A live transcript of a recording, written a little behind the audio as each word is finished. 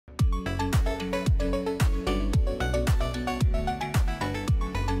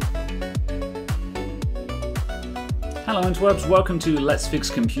Hello interwebs, welcome to Let's Fix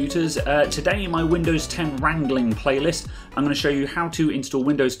Computers. Today in my Windows 10 Wrangling playlist, I'm going to show you how to install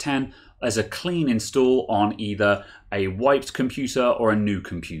Windows 10 as a clean install on either a wiped computer or a new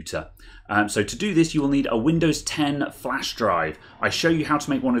computer. So to do this you will need a Windows 10 flash drive. I show you how to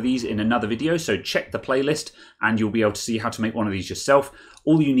make one of these in another video, so check the playlist and you'll be able to see how to make one of these yourself.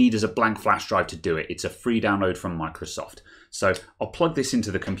 All you need is a blank flash drive to do it. It's a free download from Microsoft. So I'll plug this into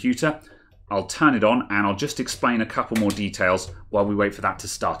the computer. I'll turn it on and I'll just explain a couple more details while we wait for that to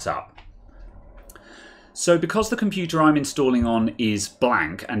start up. So because the computer I'm installing on is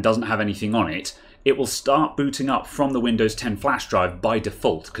blank and doesn't have anything on it, it will start booting up from the Windows 10 flash drive by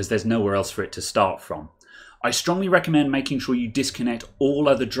default because there's nowhere else for it to start from. I strongly recommend making sure you disconnect all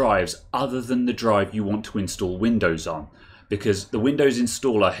other drives other than the drive you want to install Windows on, because the Windows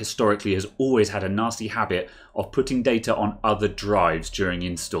installer historically has always had a nasty habit of putting data on other drives during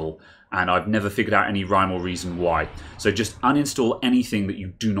install, and I've never figured out any rhyme or reason why. So just uninstall anything that you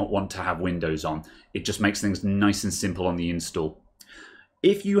do not want to have Windows on. It just makes things nice and simple on the install.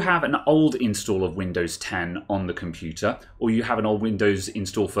 If you have an old install of Windows 10 on the computer, or you have an old Windows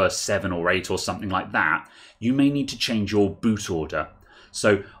install for 7 or 8 or something like that, you may need to change your boot order.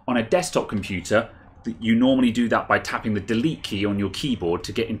 So on a desktop computer, you normally do that by tapping the delete key on your keyboard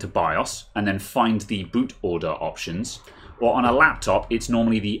to get into BIOS and then find the boot order options. Or on a laptop, it's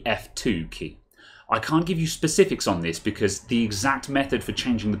normally the F2 key. I can't give you specifics on this because the exact method for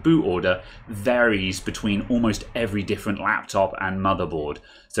changing the boot order varies between almost every different laptop and motherboard.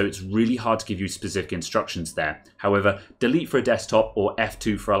 So it's really hard to give you specific instructions there. However, delete for a desktop or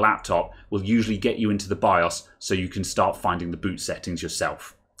F2 for a laptop will usually get you into the BIOS so you can start finding the boot settings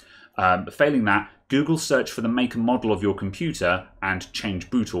yourself. Failing that, Google search for the make and model of your computer and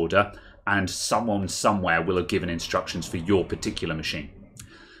change boot order, and someone somewhere will have given instructions for your particular machine.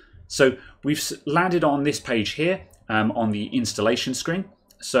 So we've landed on this page here on the installation screen.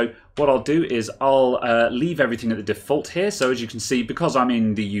 So what I'll do is I'll leave everything at the default here. So as you can see, because I'm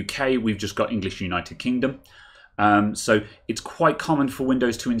in the UK, we've just got English United Kingdom. So it's quite common for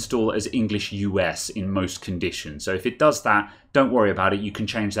Windows to install as English US in most conditions. So if it does that, don't worry about it. You can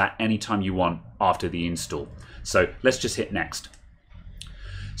change that anytime you want after the install. So let's just hit next.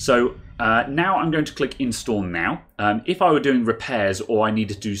 So now I'm going to click Install Now. If I were doing repairs or I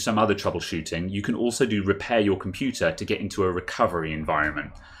needed to do some other troubleshooting, you can also do Repair Your Computer to get into a recovery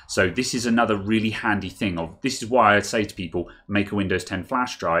environment. So this is another really handy thing. This is why I'd say to people, make a Windows 10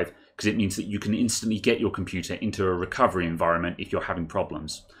 flash drive, because it means that you can instantly get your computer into a recovery environment if you're having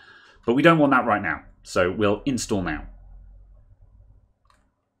problems. But we don't want that right now, so we'll install now.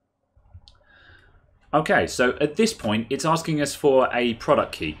 Okay, so at this point, it's asking us for a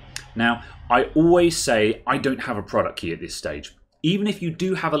product key. Now, I always say I don't have a product key at this stage. Even if you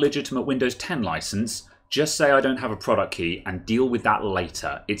do have a legitimate Windows 10 license, just say I don't have a product key and deal with that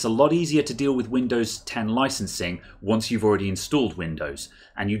later. It's a lot easier to deal with Windows 10 licensing once you've already installed Windows,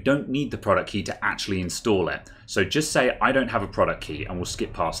 and you don't need the product key to actually install it. So just say I don't have a product key and we'll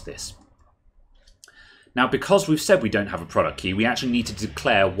skip past this. Now, because we've said we don't have a product key, we actually need to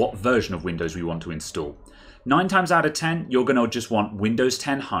declare what version of Windows we want to install. 9 times out of 10, you're going to just want Windows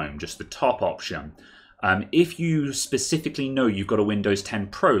 10 Home, just the top option. If you specifically know you've got a Windows 10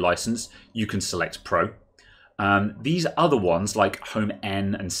 Pro license, you can select Pro. These other ones, like Home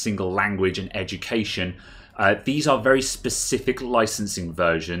N and Single Language and Education, these are very specific licensing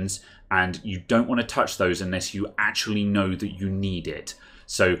versions, and you don't want to touch those unless you actually know that you need it.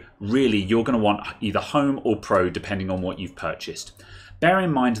 So really, you're going to want either Home or Pro depending on what you've purchased. Bear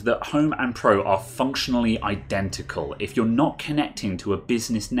in mind that Home and Pro are functionally identical. If you're not connecting to a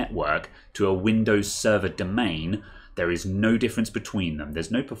business network, to a Windows Server domain, there is no difference between them.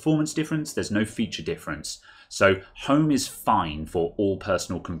 There's no performance difference, there's no feature difference. So Home is fine for all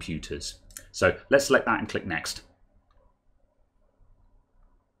personal computers. So let's select that and click Next.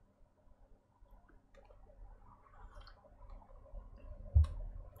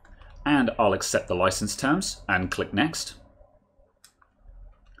 And I'll accept the license terms and click Next.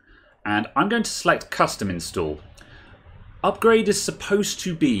 And I'm going to select Custom Install. Upgrade is supposed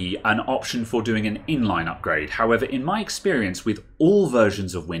to be an option for doing an inline upgrade. However, in my experience with all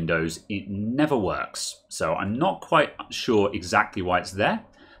versions of Windows, it never works. So I'm not quite sure exactly why it's there.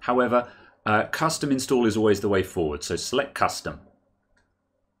 However, Custom Install is always the way forward. So select Custom.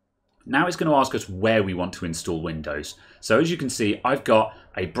 Now it's going to ask us where we want to install Windows. So as you can see, I've got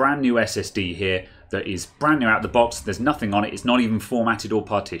a brand new SSD here that is brand new out of the box. There's nothing on it. It's not even formatted or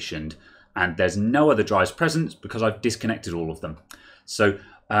partitioned. And there's no other drives present because I've disconnected all of them. So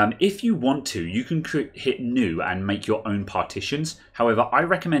If you want to, you can hit New and make your own partitions. However, I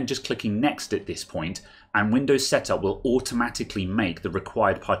recommend just clicking Next at this point, and Windows Setup will automatically make the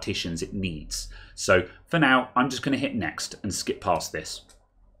required partitions it needs. So for now, I'm just going to hit Next and skip past this.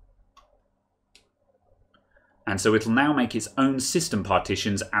 And so it'll now make its own system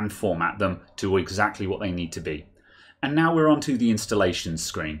partitions and format them to exactly what they need to be. And now we're onto the installation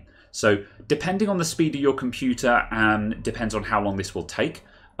screen. So depending on the speed of your computer and depends on how long this will take,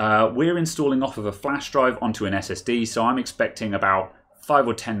 we're installing off of a flash drive onto an SSD, so I'm expecting about 5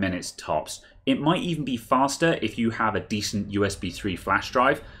 or 10 minutes tops. It might even be faster if you have a decent USB 3 flash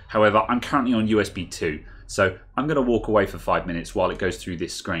drive. However, I'm currently on USB 2, so I'm going to walk away for 5 minutes while it goes through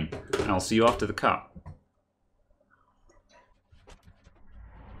this screen. And I'll see you after the cut.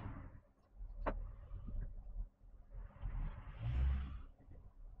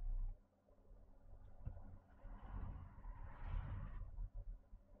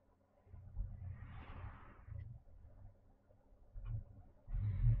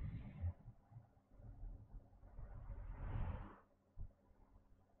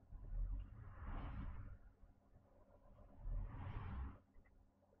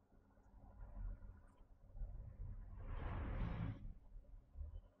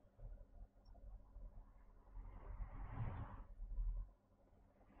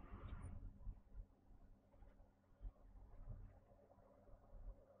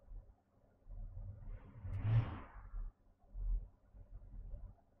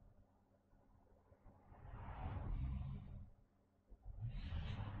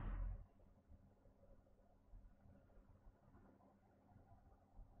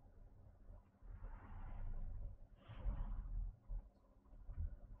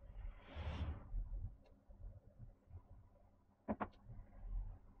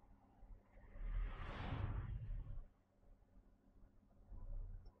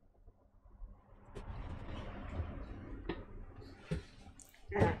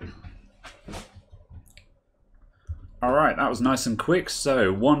 Alright, that was nice and quick.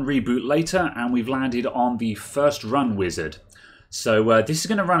 So one reboot later and we've landed on the first run wizard. So this is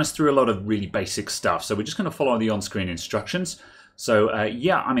going to run us through a lot of really basic stuff. So we're just going to follow the on-screen instructions. So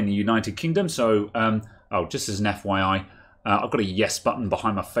yeah, I'm in the United Kingdom. So, oh, just as an FYI, I've got a yes button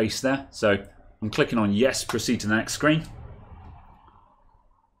behind my face there. So I'm clicking on yes, proceed to the next screen.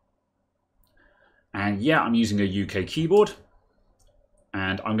 And yeah, I'm using a UK keyboard.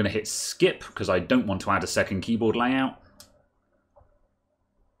 And I'm going to hit skip because I don't want to add a second keyboard layout.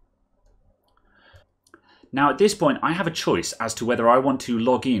 Now at this point I have a choice as to whether I want to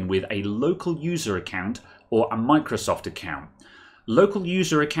log in with a local user account or a Microsoft account. Local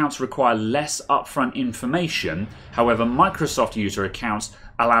user accounts require less upfront information, however Microsoft user accounts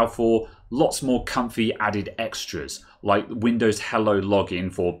allow for lots more comfy added extras like Windows Hello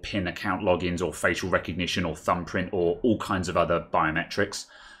login for PIN account logins or facial recognition or thumbprint or all kinds of other biometrics.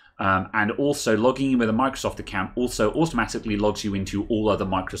 And also logging in with a Microsoft account also automatically logs you into all other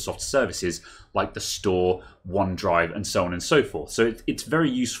Microsoft services like the Store, OneDrive and so on and so forth. So it's very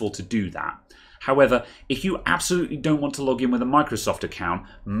useful to do that. However, if you absolutely don't want to log in with a Microsoft account,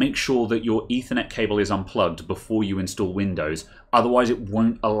 make sure that your Ethernet cable is unplugged before you install Windows. Otherwise, it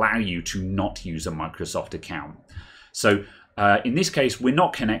won't allow you to not use a Microsoft account. So in this case, we're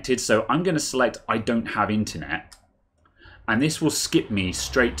not connected, so I'm going to select I don't have internet. And this will skip me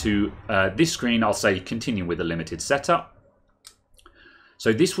straight to this screen. I'll say continue with a limited setup.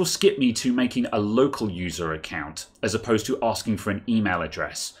 So this will skip me to making a local user account as opposed to asking for an email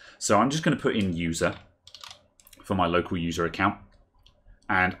address. So I'm just going to put in user for my local user account.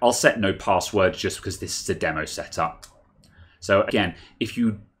 And I'll set no password just because this is a demo setup. So again, if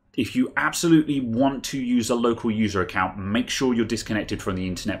you absolutely want to use a local user account, make sure you're disconnected from the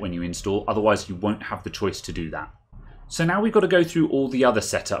internet when you install. Otherwise, you won't have the choice to do that. So now we've got to go through all the other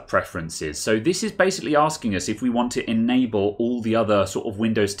setup preferences. So this is basically asking us if we want to enable all the other sort of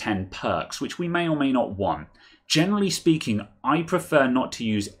Windows 10 perks, which we may or may not want. Generally speaking, I prefer not to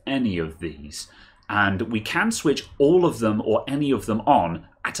use any of these. And we can switch all of them or any of them on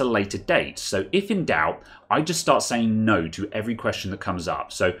at a later date. So if in doubt, I just start saying no to every question that comes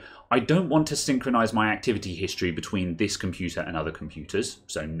up. So I don't want to synchronize my activity history between this computer and other computers.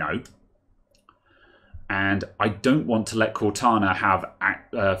 So no. And I don't want to let Cortana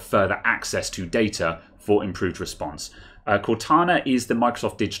have further access to data for improved response. Cortana is the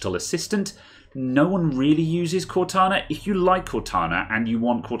Microsoft Digital Assistant. No one really uses Cortana. If you like Cortana and you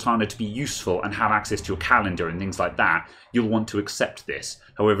want Cortana to be useful and have access to your calendar and things like that, you'll want to accept this.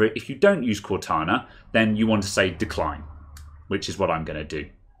 However, if you don't use Cortana, then you want to say decline, which is what I'm going to do.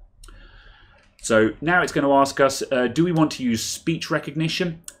 So now it's going to ask us, do we want to use speech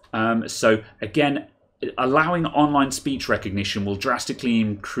recognition? So again, allowing online speech recognition will drastically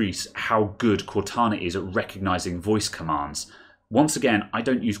increase how good Cortana is at recognizing voice commands. Once again, I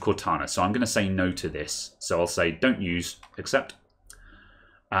don't use Cortana, so I'm going to say no to this. So I'll say don't use, accept.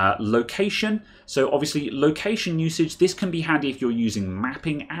 Location. So obviously location usage, this can be handy if you're using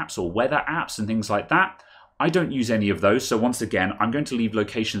mapping apps or weather apps and things like that. I don't use any of those, so once again, I'm going to leave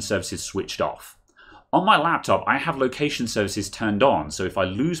location services switched off. On my laptop, I have location services turned on, so if I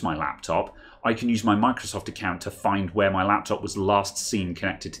lose my laptop, I can use my Microsoft account to find where my laptop was last seen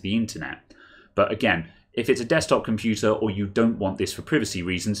connected to the internet. But again, if it's a desktop computer or you don't want this for privacy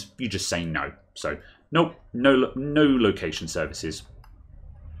reasons, you just say no. So nope, no location services.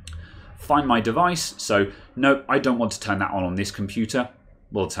 Find my device, so no, I don't want to turn that on this computer.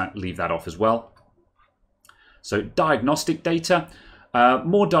 We'll leave that off as well. So diagnostic data.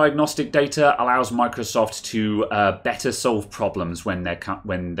 More diagnostic data allows Microsoft to better solve problems when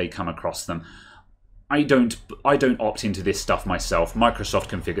they come across them. I don't opt into this stuff myself. Microsoft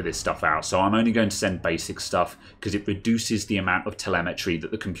can figure this stuff out, so I'm only going to send basic stuff because it reduces the amount of telemetry that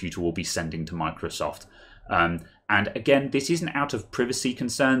the computer will be sending to Microsoft. And again, this isn't out of privacy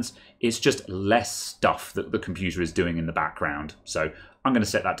concerns, it's just less stuff that the computer is doing in the background. So I'm going to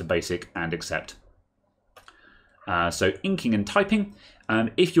set that to basic and accept. So inking and typing.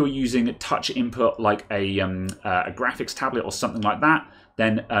 If you're using touch input like a graphics tablet or something like that,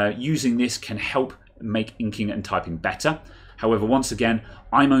 then using this can help make inking and typing better. However, once again,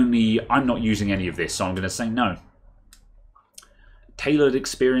 I'm not using any of this, so I'm going to say no. Tailored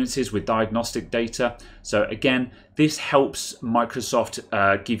experiences with diagnostic data. So again, this helps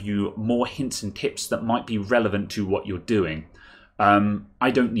Microsoft give you more hints and tips that might be relevant to what you're doing.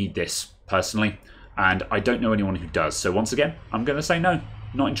 I don't need this personally, and I don't know anyone who does. So once again, I'm going to say no,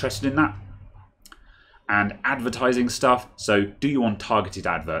 not interested in that. And advertising stuff. So do you want targeted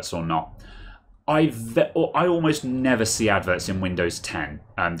adverts or not? I almost never see adverts in Windows 10.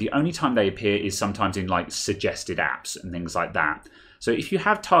 The only time they appear is sometimes in like suggested apps and things like that. So if you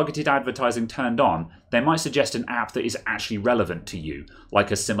have targeted advertising turned on, they might suggest an app that is actually relevant to you,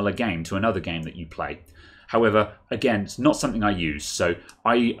 like a similar game to another game that you play. However, again, it's not something I use, so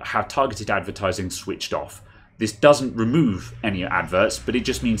I have targeted advertising switched off. This doesn't remove any adverts, but it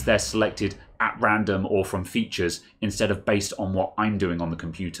just means they're selected at random or from features instead of based on what I'm doing on the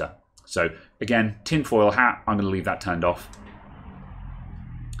computer. So again, tinfoil hat, I'm going to leave that turned off.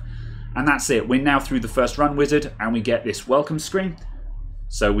 And that's it. We're now through the first run wizard and we get this welcome screen.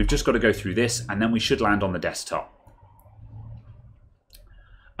 So we've just got to go through this and then we should land on the desktop.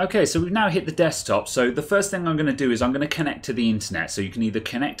 Okay, so we've now hit the desktop. So the first thing I'm going to do is I'm going to connect to the internet. So you can either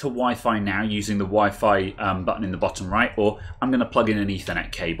connect to Wi-Fi now using the Wi-Fi button in the bottom right, or I'm going to plug in an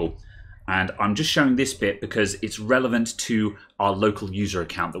Ethernet cable. And I'm just showing this bit because it's relevant to our local user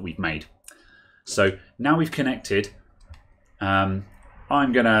account that we've made. So now we've connected. I'm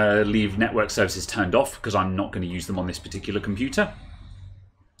going to leave network services turned off because I'm not going to use them on this particular computer.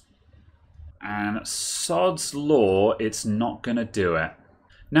 And sod's law, it's not going to do it.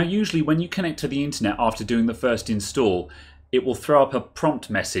 Now usually when you connect to the internet after doing the first install, it will throw up a prompt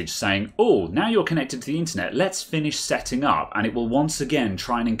message saying, oh, now you're connected to the internet, let's finish setting up. And it will once again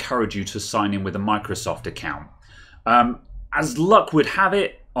try and encourage you to sign in with a Microsoft account. As luck would have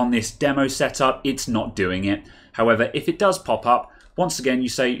it, on this demo setup, it's not doing it. However, if it does pop up, once again you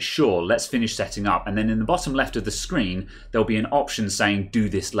say, sure, let's finish setting up. And then in the bottom left of the screen, there'll be an option saying, do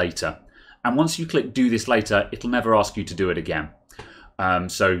this later. And once you click do this later, it'll never ask you to do it again.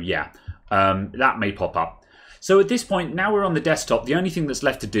 So yeah, that may pop up. So at this point, now we're on the desktop, the only thing that's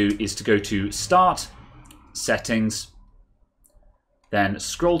left to do is to go to Start, Settings, then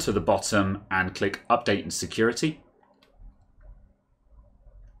scroll to the bottom and click Update and Security.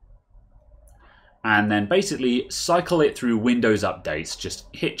 And then basically cycle it through Windows updates. Just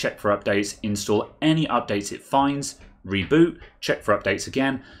hit check for updates, install any updates it finds, reboot, check for updates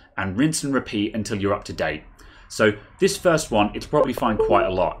again, and rinse and repeat until you're up to date. So this first one, it'll probably find quite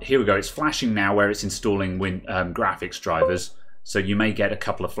a lot. Here we go, it's flashing now where it's installing graphics drivers. So you may get a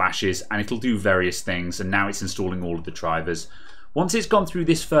couple of flashes and it'll do various things, and now it's installing all of the drivers. Once it's gone through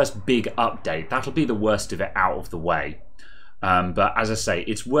this first big update, that'll be the worst of it out of the way. But as I say,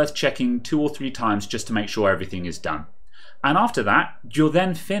 it's worth checking 2 or 3 times just to make sure everything is done. And after that, you're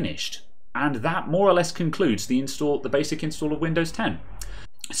then finished. And that more or less concludes the basic install of Windows 10.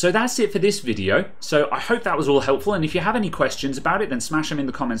 So that's it for this video. So I hope that was all helpful, and if you have any questions about it, then smash them in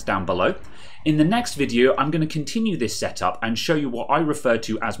the comments down below. In the next video, I'm going to continue this setup and show you what I refer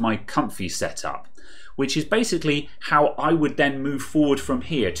to as my comfy setup, which is basically how I would then move forward from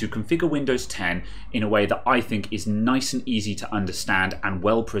here to configure Windows 10 in a way that I think is nice and easy to understand and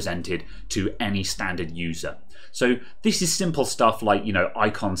well presented to any standard user. So this is simple stuff like,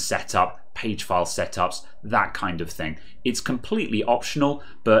 icon setup, page file setups, that kind of thing. It's completely optional,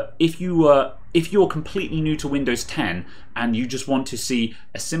 but if you're completely new to Windows 10 and you just want to see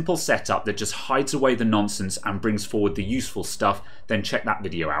a simple setup that just hides away the nonsense and brings forward the useful stuff, then check that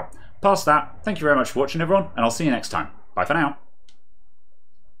video out. Past that, thank you very much for watching, everyone, and I'll see you next time. Bye for now.